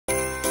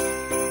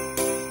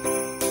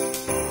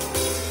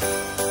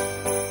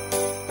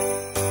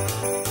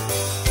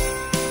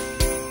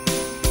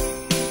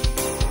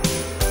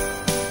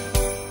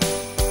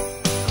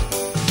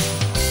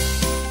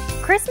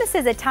Christmas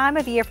is a time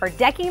of year for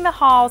decking the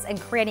halls and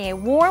creating a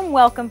warm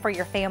welcome for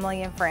your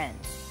family and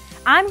friends.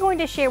 I'm going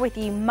to share with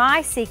you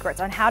my secrets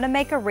on how to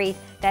make a wreath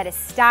that is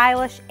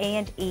stylish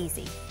and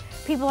easy.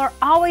 People are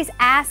always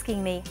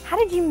asking me, how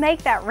did you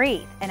make that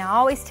wreath? And I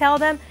always tell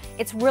them,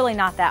 it's really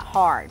not that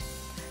hard.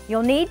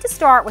 You'll need to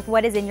start with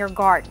what is in your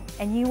garden,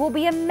 and you will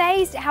be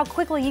amazed at how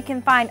quickly you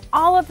can find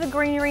all of the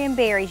greenery and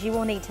berries you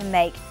will need to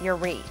make your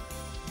wreath.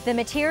 The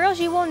materials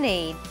you will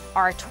need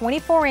are a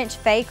 24-inch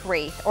fake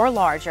wreath or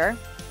larger,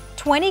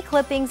 20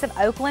 clippings of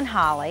Oakland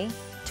holly,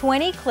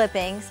 20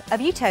 clippings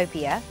of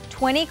Utopia,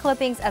 20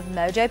 clippings of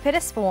Mojo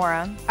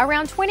Pittosporum,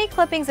 around 20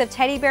 clippings of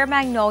Teddy Bear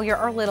Magnolia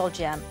or Little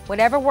Gem,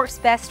 whatever works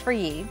best for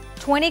you,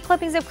 20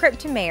 clippings of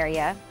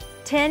Cryptomeria,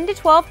 10 to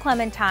 12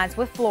 clementines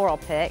with floral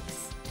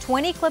picks,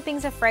 20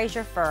 clippings of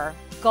Fraser fir,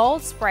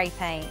 gold spray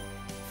paint,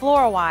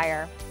 floral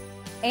wire,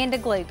 and a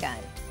glue gun.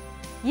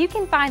 You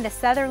can find the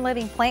Southern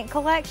Living Plant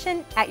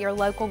Collection at your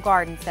local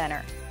garden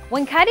center.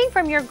 When cutting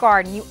from your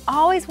garden, you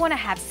always want to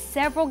have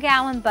several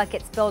gallon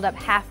buckets filled up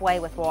halfway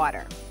with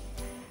water.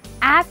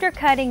 After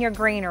cutting your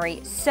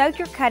greenery, soak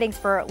your cuttings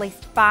for at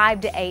least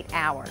 5 to 8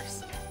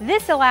 hours.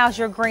 This allows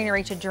your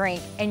greenery to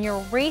drink and your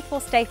wreath will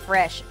stay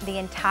fresh the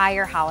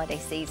entire holiday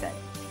season.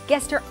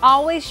 Guests are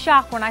always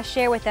shocked when I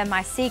share with them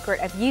my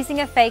secret of using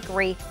a fake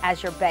wreath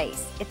as your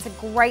base. It's a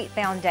great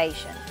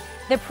foundation.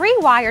 The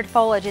pre-wired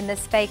foliage in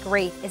this fake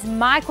wreath is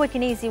my quick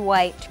and easy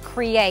way to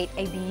create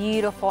a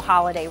beautiful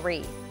holiday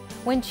wreath.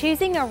 When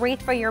choosing a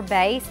wreath for your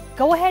base,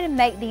 go ahead and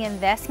make the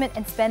investment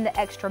and spend the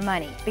extra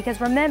money, because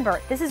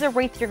remember, this is a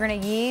wreath you're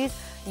going to use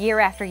year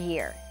after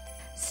year.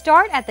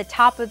 Start at the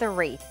top of the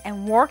wreath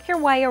and work your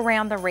way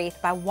around the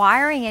wreath by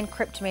wiring in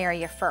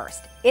Cryptomeria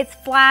first. It's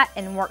flat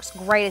and works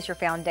great as your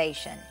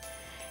foundation.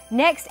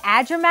 Next,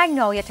 add your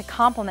Magnolia to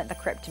complement the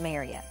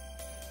Cryptomeria.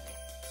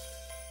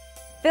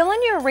 Fill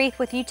in your wreath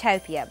with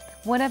Utopia,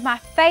 one of my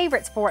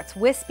favorites for its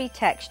wispy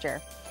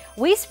texture.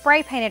 We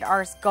spray painted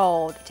ours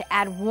gold to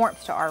add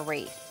warmth to our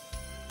wreath.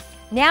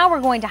 Now we're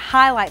going to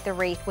highlight the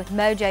wreath with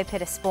Mojo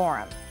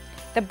Pittosporum.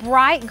 The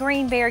bright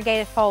green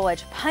variegated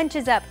foliage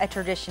punches up a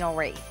traditional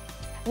wreath.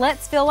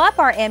 Let's fill up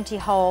our empty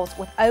holes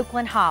with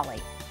Oakland holly.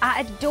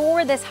 I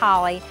adore this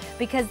holly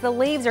because the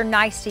leaves are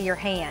nice to your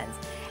hands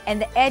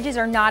and the edges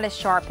are not as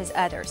sharp as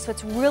others, so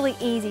it's really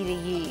easy to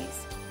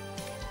use.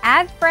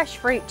 Add fresh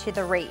fruit to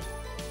the wreath.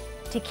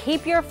 To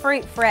keep your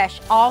fruit fresh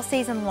all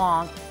season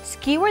long,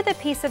 skewer the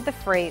piece of the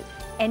fruit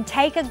and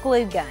take a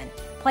glue gun.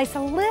 Place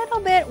a little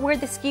bit where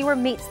the skewer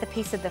meets the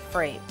piece of the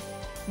fruit.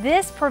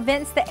 This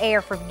prevents the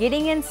air from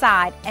getting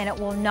inside and it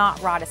will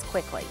not rot as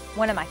quickly.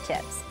 One of my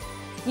tips.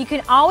 You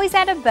can always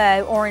add a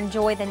bow or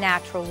enjoy the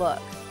natural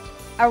look.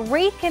 A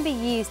wreath can be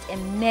used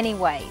in many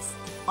ways.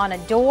 On a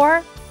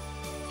door,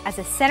 as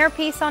a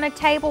centerpiece on a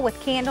table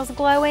with candles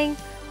glowing,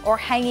 or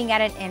hanging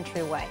at an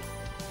entryway.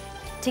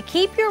 To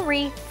keep your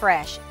wreath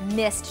fresh,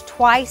 mist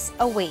twice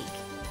a week.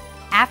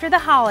 After the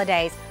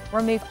holidays,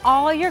 remove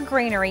all your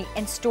greenery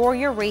and store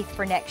your wreath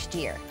for next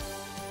year.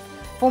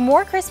 For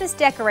more Christmas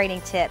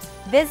decorating tips,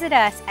 visit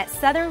us at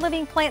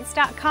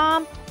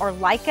southernlivingplants.com or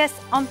like us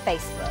on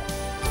Facebook.